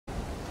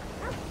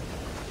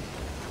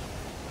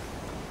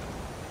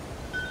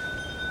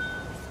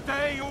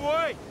Stay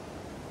away!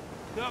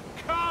 The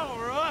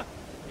cholera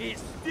is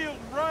still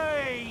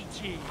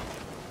raging!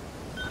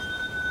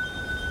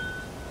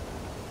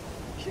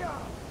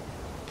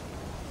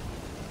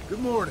 Good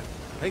morning.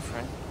 Hey,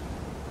 friend.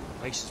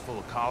 Place is full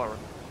of cholera.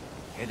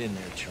 Head in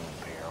there at your own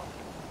peril.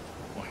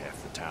 Well,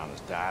 half the town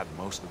has died and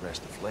most of the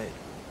rest have fled.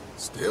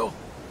 Still?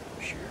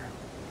 Sure.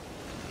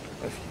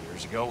 A few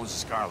years ago it was the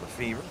scarlet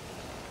fever.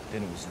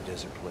 Then it was the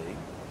desert plague.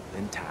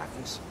 Then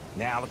typhus.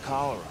 Now the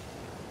cholera.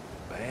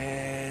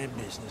 Bad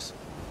business.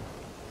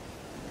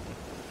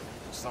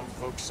 Some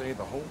folks say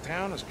the whole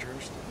town is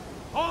cursed.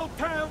 Whole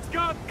town's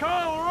got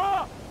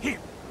cholera! Here,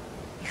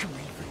 you can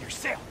read for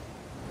yourself.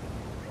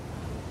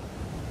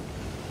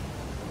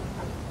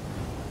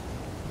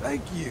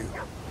 Thank you.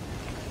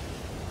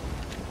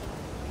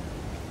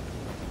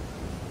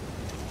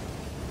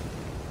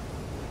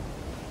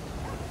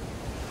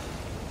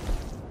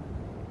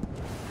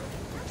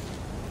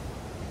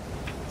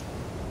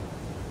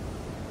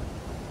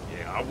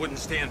 Yeah, I wouldn't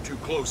stand too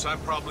close. I'm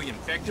probably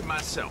infected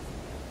myself.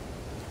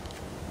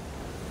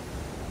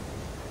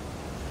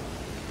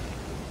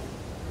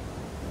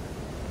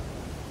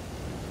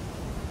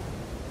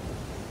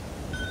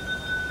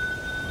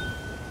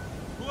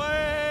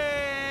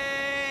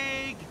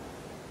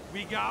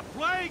 We got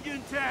plague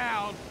in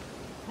town!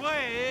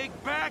 Plague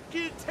back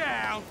in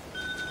town!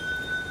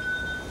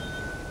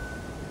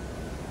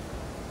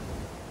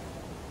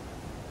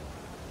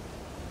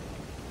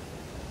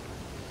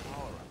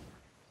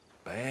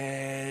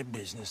 Bad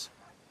business.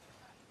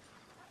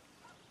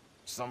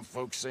 Some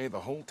folks say the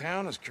whole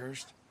town is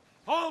cursed.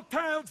 Whole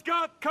town's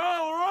got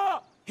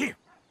cholera! Here,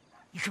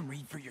 you can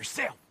read for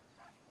yourself.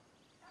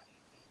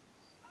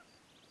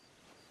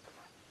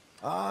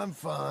 I'm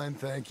fine,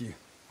 thank you.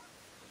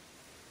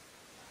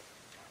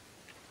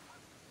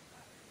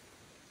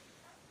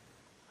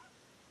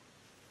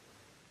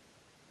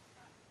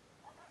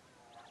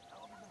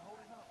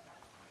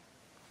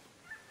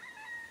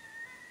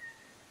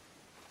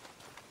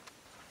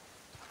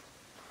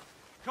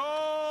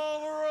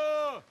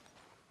 Cholera!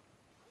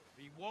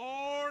 Be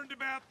warned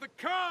about the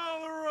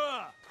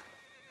cholera!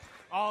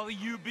 All of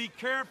you be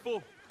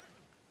careful.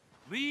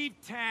 Leave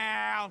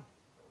town.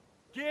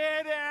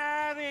 Get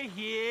out of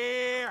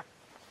here!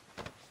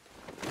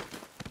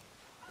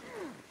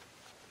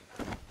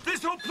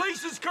 This whole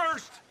place is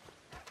cursed!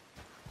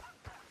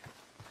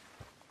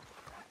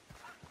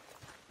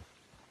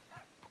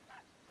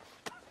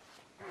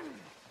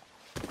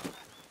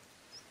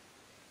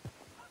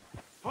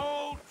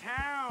 Whole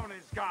town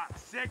has got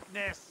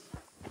sickness.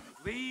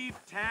 Leave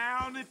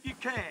town if you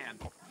can.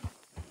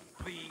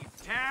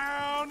 Leave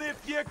town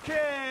if you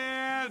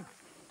can.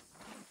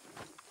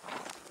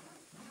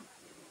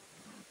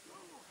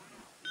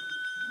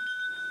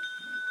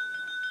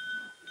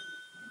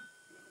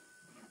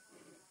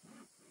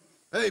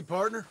 Hey,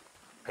 partner.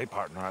 Hey,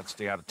 partner, I'd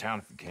stay out of town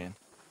if you can.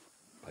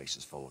 Place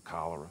is full of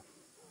cholera.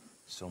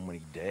 So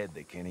many dead,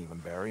 they can't even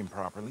bury them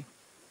properly.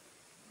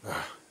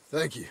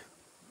 Thank you.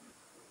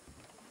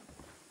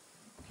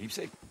 Keep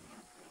safe.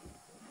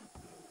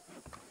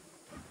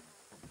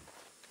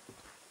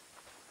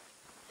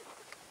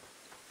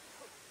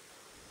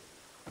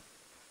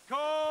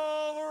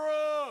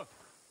 Cholera!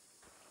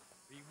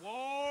 Be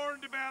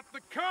warned about the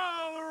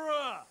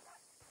cholera!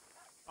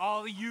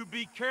 All of you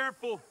be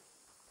careful.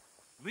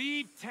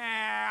 Leave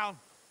town.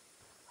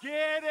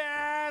 Get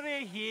out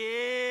of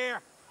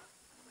here.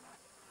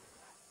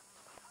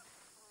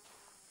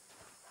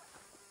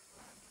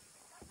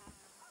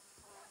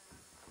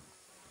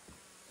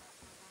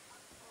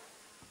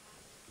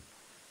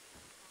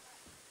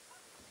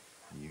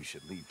 You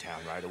should leave town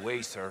right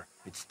away, sir.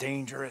 It's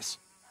dangerous.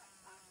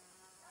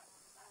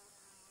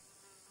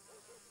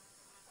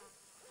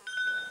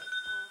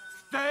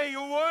 Stay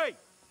away!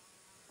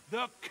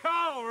 The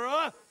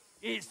cholera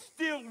is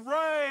still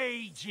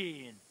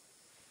raging!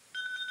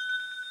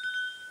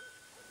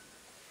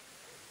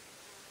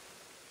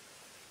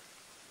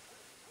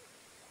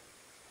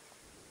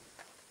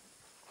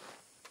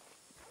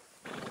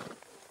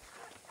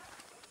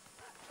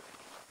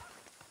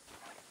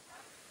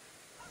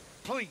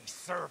 Please,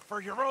 sir,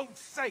 for your own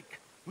sake,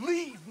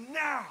 leave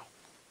now!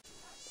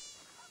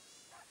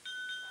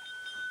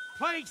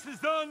 Place is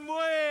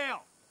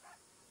unwell!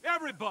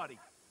 Everybody,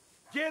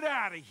 get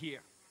out of here!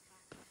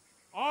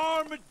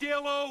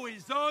 Armadillo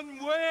is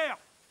unwell!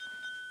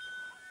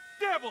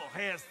 Devil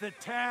has the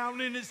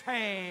town in his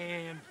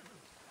hand!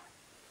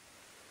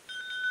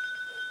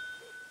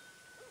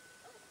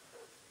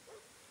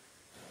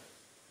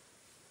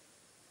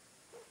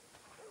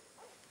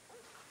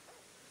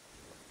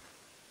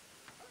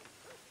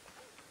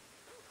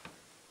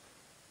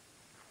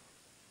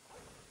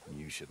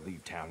 You should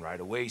leave town right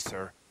away,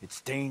 sir.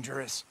 It's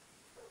dangerous.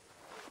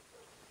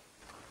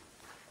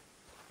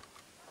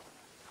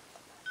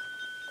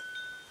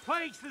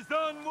 Place is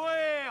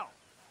unwell!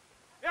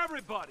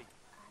 Everybody,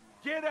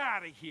 get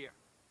out of here!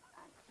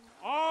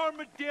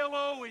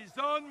 Armadillo is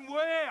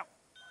unwell!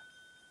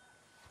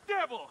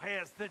 Devil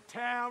has the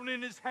town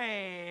in his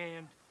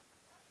hand!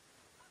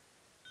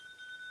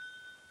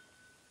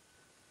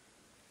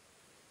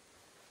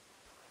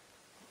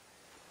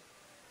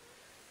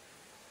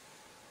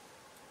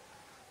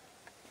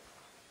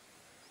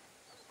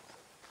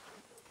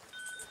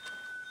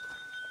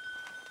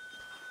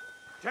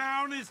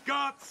 Town has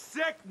got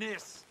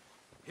sickness.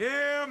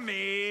 Hear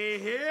me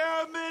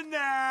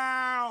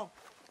now.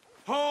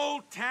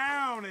 Whole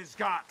town has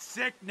got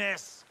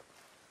sickness.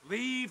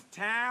 Leave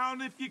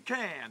town if you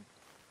can.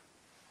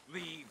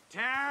 Leave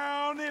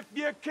town if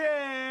you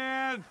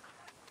can.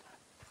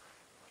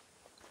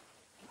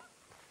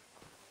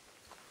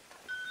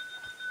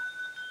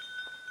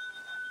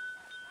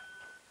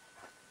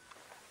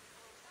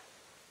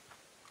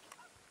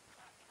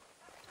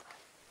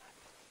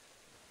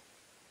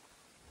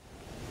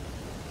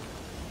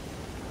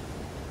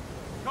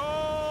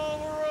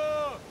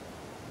 Cholera!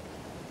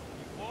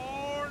 You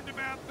warned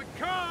about the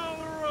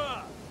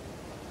cholera!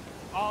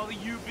 All of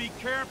you be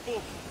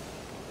careful.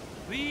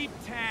 Leave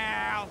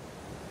town.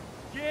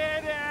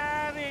 Get out!